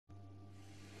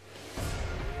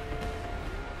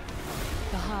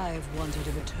Hive wanted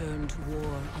a return to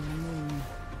war on the moon.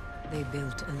 They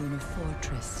built a lunar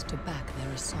fortress to back their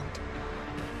assault.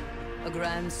 A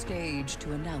grand stage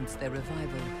to announce their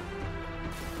revival.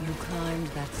 You climbed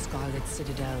that Scarlet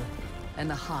Citadel, and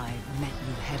the Hive met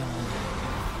you head-on.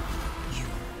 You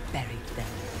buried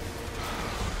them.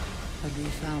 But we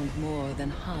found more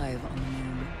than Hive on the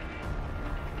moon.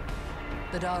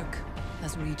 The Dark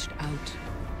has reached out.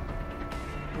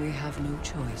 We have no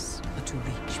choice but to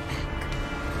reach back.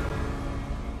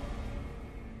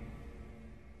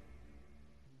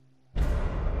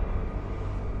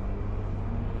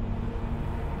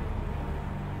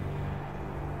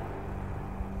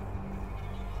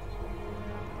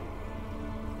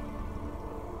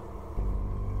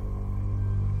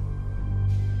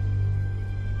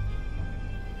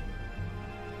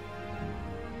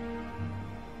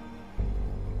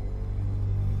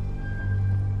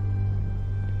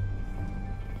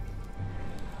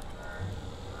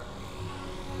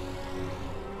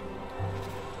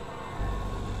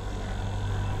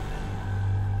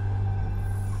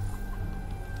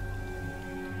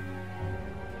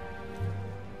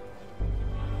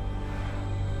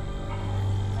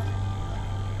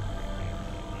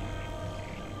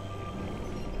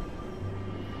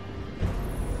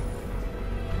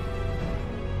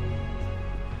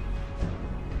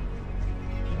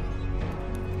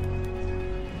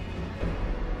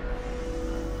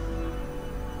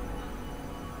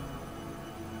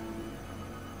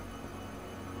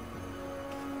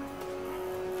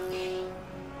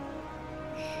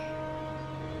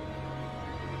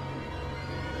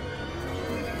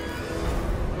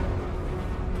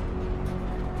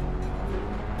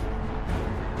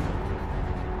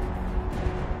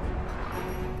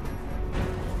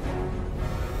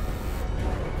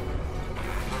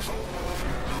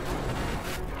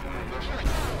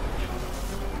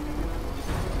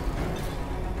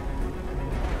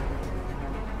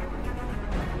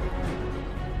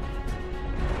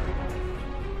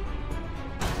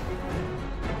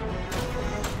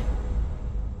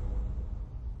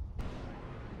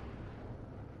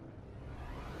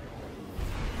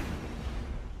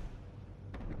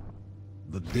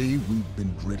 The day we've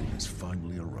been dreading has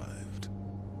finally arrived.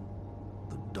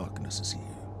 The darkness is here.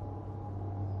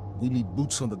 We need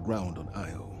boots on the ground on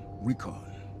Io.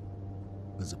 Recon.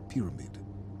 There's a pyramid.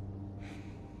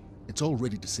 It's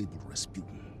already disabled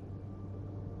Rasputin.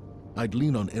 I'd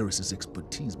lean on Eris's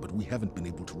expertise, but we haven't been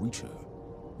able to reach her.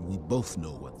 We both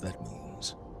know what that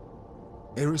means.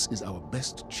 Eris is our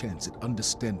best chance at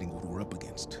understanding what we're up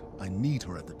against. I need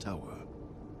her at the tower.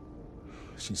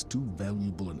 She's too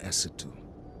valuable an asset to...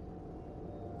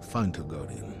 Find her,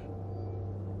 Guardian.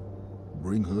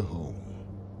 Bring her home.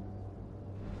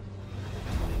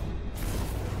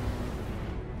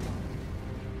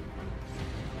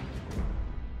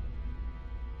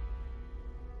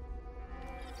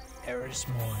 Eris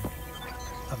Morn,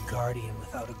 a guardian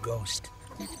without a ghost.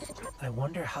 I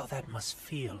wonder how that must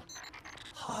feel.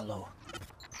 Hollow.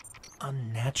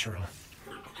 Unnatural.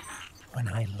 When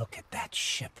I look at that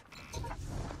ship.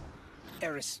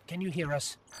 Eris, can you hear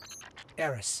us?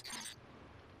 Eris.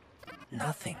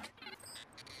 Nothing.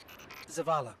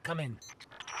 Zavala, come in.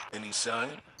 Any sign?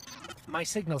 My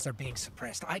signals are being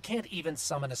suppressed. I can't even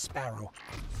summon a sparrow.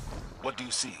 What do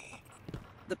you see?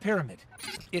 The pyramid.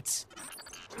 It's...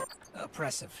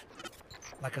 oppressive.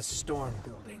 Like a storm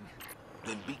building.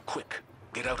 Then be quick.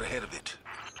 Get out ahead of it.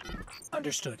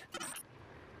 Understood.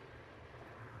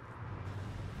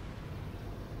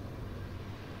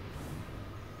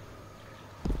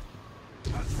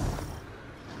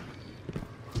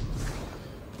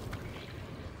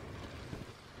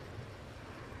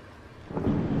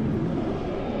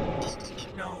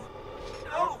 No.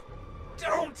 No!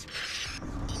 Don't!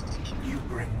 You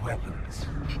bring weapons.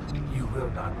 You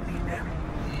will not need them.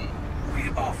 We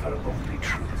offer only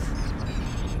truth.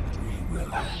 We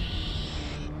will.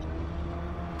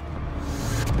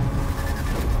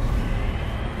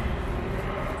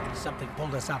 Something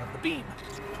pulled us out of the beam.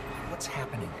 What's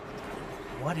happening?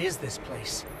 What is this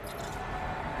place?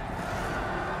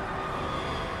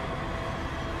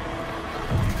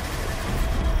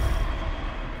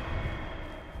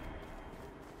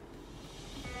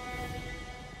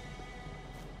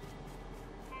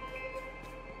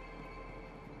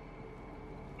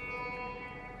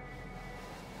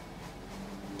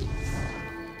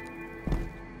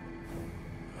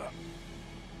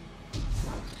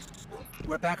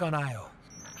 We're back on Io.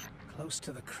 Close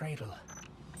to the cradle.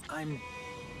 I'm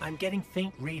getting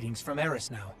faint readings from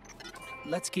Eris now.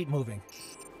 Let's keep moving.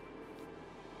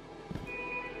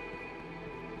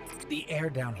 The air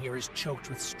down here is choked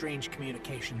with strange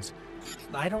communications.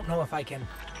 I don't know if I can...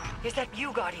 Is that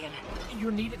you, Guardian?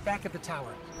 You're needed back at the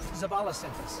tower. Zavala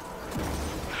sent us.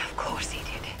 Of course he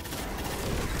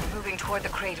did. Moving toward the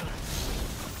cradle.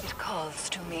 It calls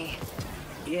to me.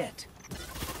 It?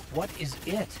 What is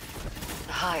it?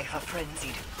 The hive of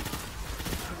frenzied.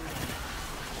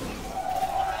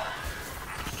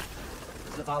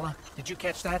 Zavala, did you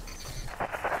catch that?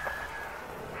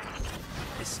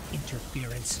 This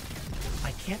interference.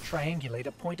 I can't triangulate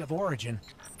a point of origin.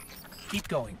 Keep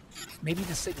going. Maybe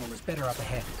the signal is better up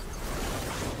ahead.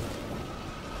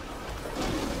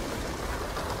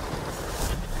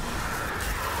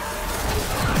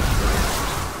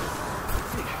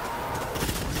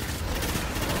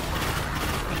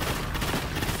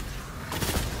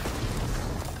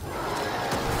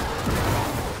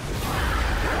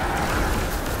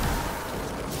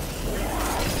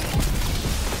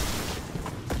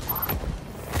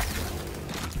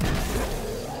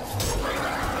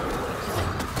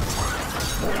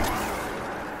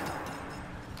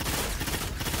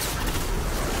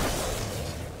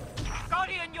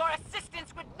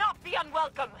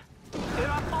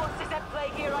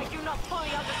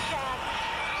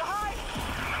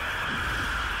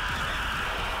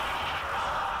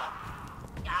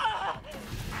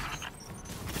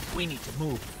 We need to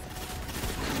move.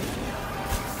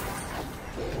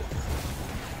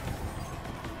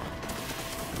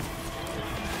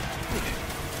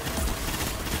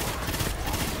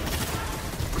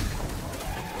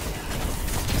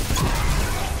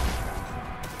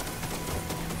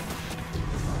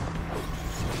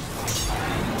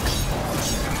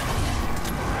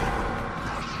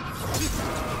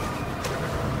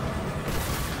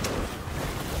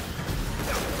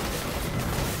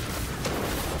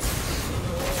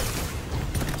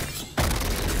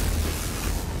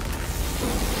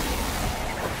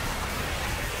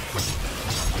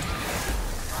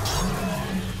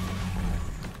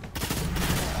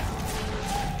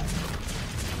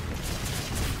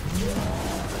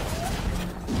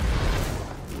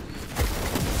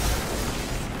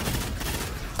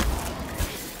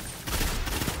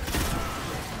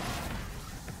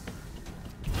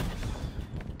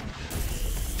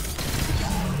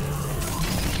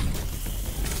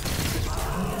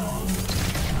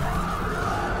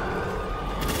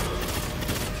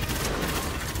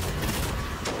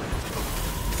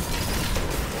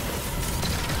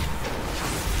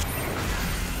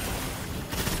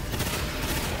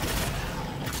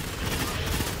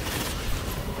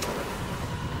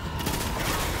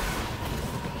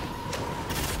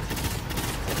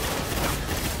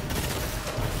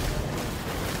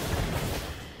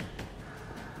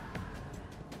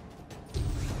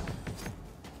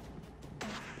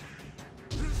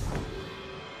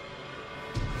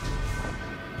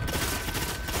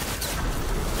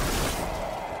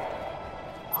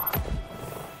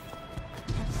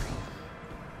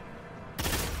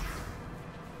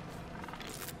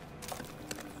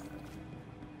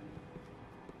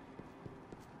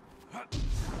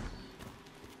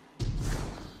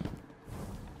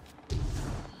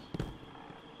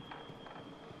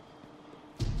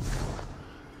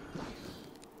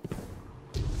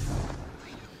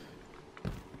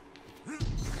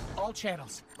 All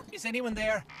channels. Is anyone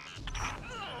there?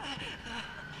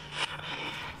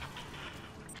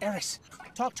 Eris,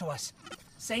 talk to us.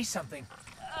 Say something.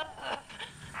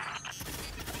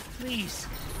 Please.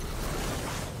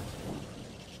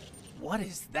 What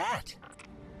is that?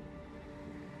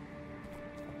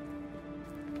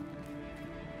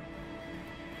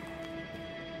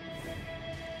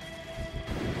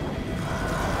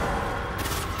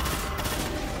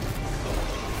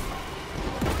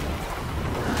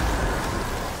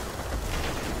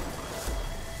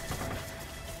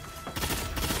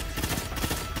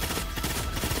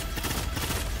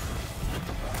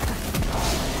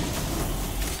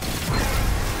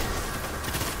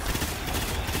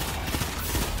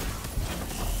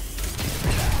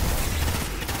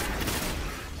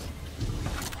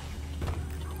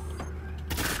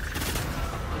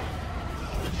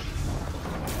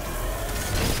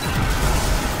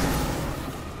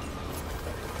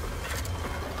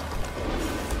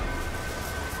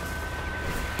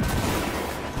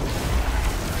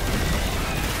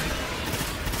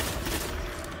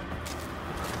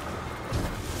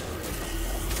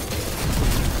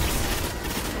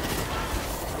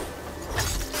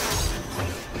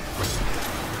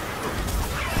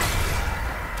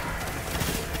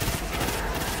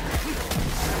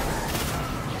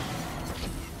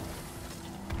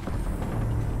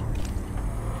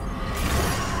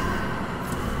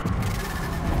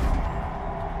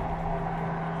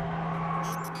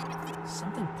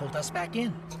 Something pulled us back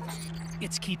in.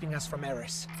 It's keeping us from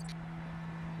Eris.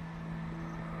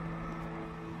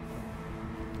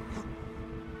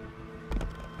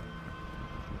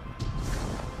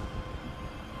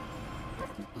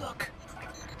 Look.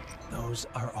 Those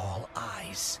are all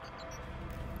eyes.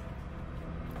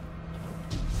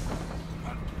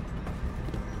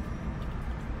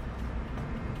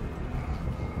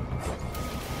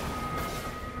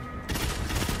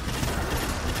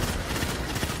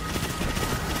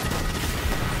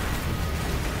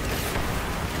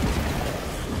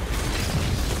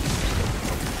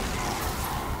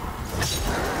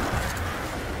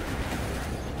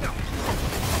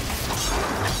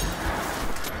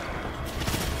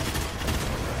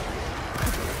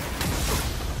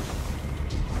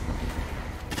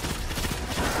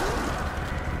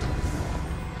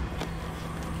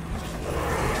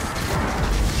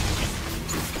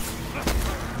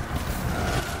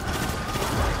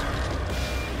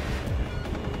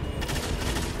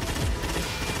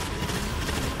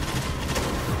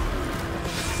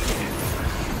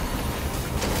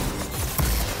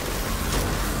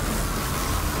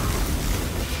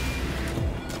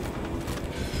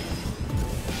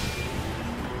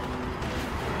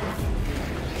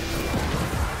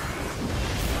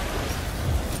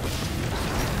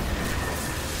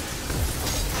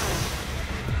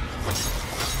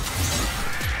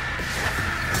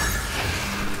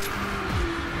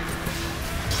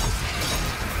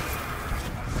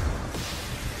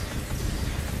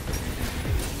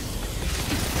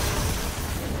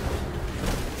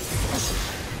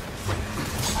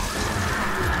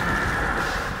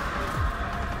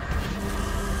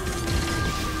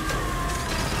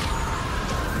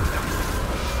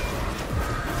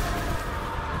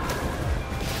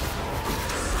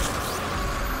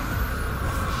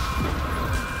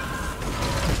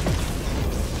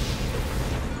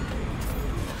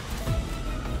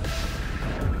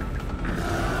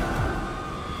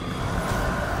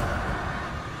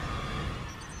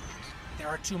 There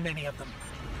are too many of them.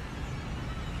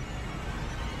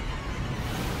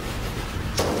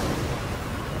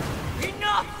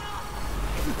 Enough!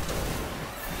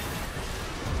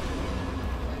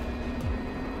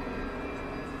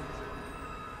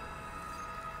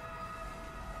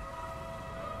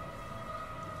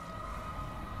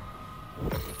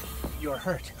 You're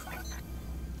hurt.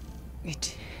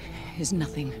 It is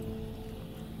nothing.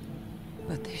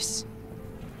 But this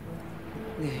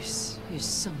is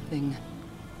something.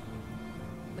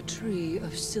 A tree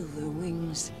of silver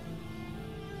wings.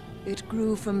 It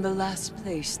grew from the last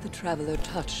place the traveler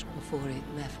touched before it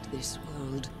left this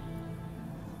world.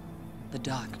 The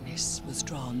darkness was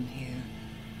drawn here,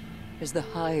 as the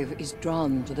hive is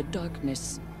drawn to the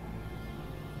darkness.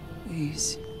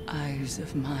 These eyes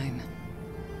of mine,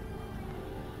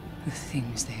 the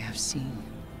things they have seen.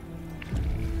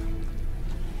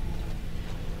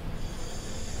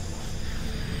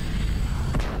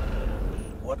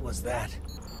 What was that?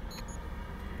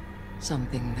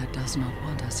 Something that does not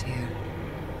want us here.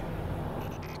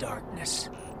 Darkness.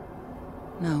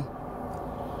 No.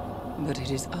 But it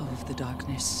is of the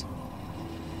darkness.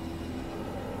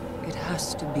 It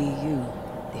has to be you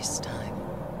this time.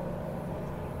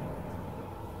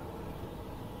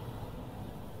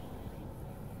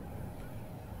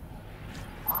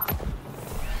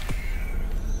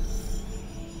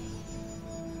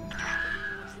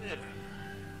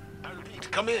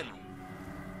 Come in.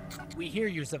 We hear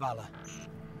you, Zavala.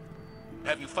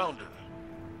 Have you found her?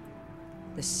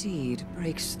 The seed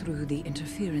breaks through the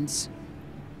interference.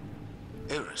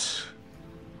 Eris.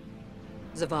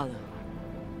 Zavala.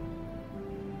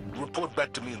 Report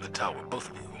back to me in the tower,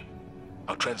 both of you.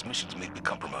 Our transmissions may be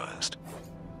compromised.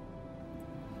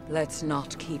 Let's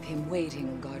not keep him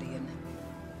waiting, Guardian.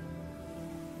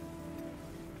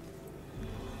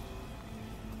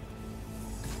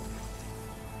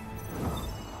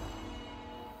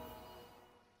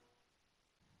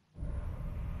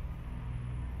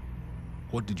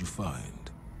 What did you find?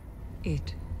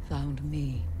 It found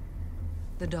me.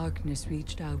 The darkness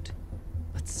reached out,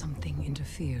 but something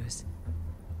interferes.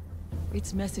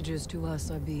 Its messages to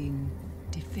us are being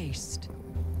defaced.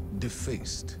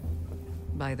 Defaced?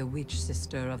 By the witch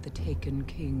sister of the taken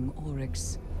King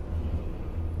Oryx.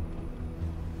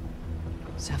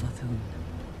 Savathun.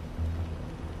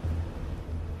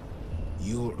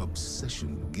 Your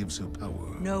obsession gives her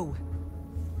power. No.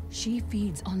 She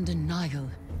feeds on denial,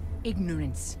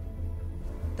 ignorance.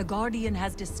 The Guardian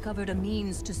has discovered a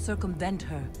means to circumvent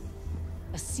her.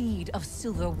 A seed of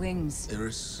silver wings.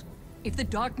 Eris? If the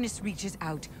darkness reaches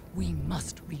out, we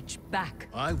must reach back.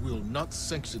 I will not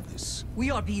sanction this.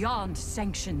 We are beyond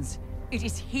sanctions. It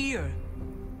is here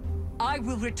I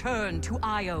will return to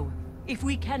Io. If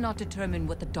we cannot determine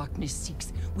what the darkness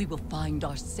seeks, we will find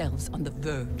ourselves on the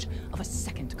verge of a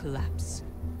second collapse.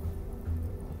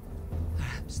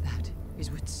 Perhaps that is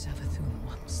what Savathun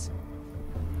wants.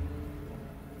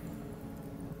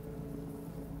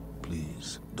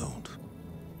 Please, don't.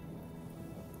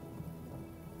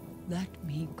 Let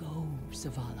me go,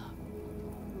 Zavala.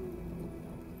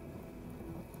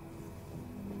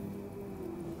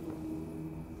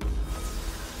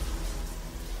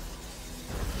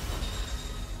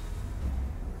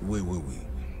 Where were we?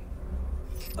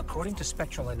 According to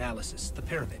spectral analysis, the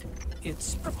pyramid,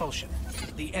 its propulsion,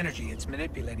 the energy it's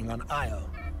manipulating on Io,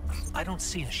 I don't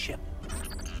see a ship.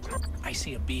 I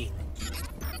see a being.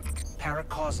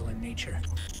 Paracausal in nature.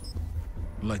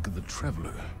 Like the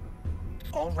Traveler.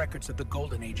 All records of the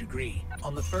Golden Age agree.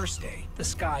 On the first day, the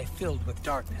sky filled with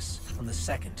darkness. On the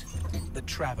second, the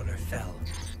Traveler fell.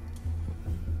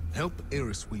 Help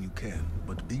Eris where you can,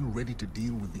 but be ready to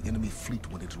deal with the enemy fleet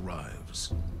when it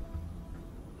arrives.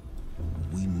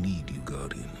 We need you,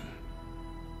 Guardian.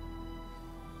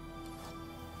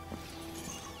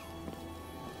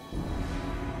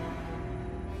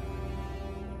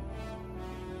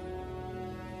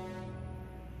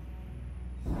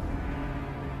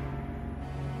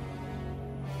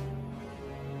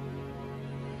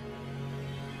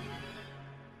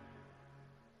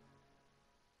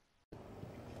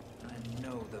 I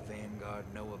know the Vanguard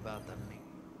know about the link.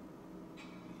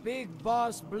 Big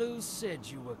Boss Blue said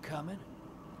you were coming.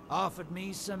 Offered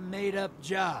me some made-up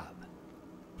job.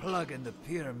 Plugging the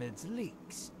pyramid's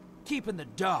leaks. Keeping the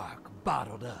dark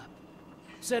bottled up.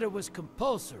 Said it was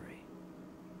compulsory.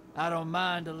 I don't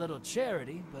mind a little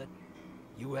charity, but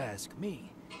you ask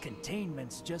me,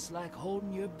 containment's just like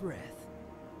holding your breath.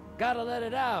 Gotta let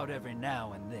it out every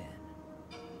now and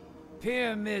then.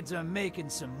 Pyramids are making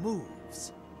some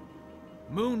moves.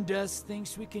 Moondust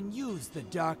thinks we can use the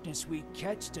darkness we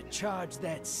catch to charge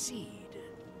that seed.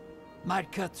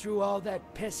 Might cut through all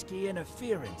that pesky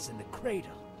interference in the cradle.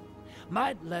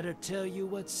 Might let her tell you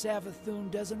what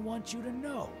Savathun doesn't want you to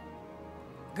know.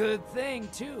 Good thing,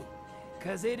 too,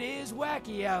 'cause it is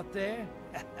wacky out there.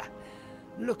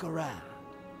 Look around.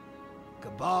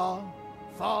 Cabal,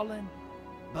 Fallen,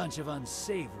 bunch of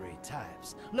unsavory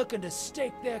types looking to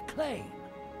stake their claim.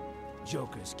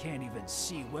 Jokers can't even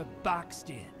see we're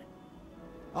boxed in.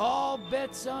 All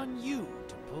bets on you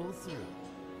to pull through.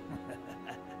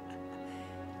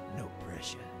 No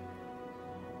pressure.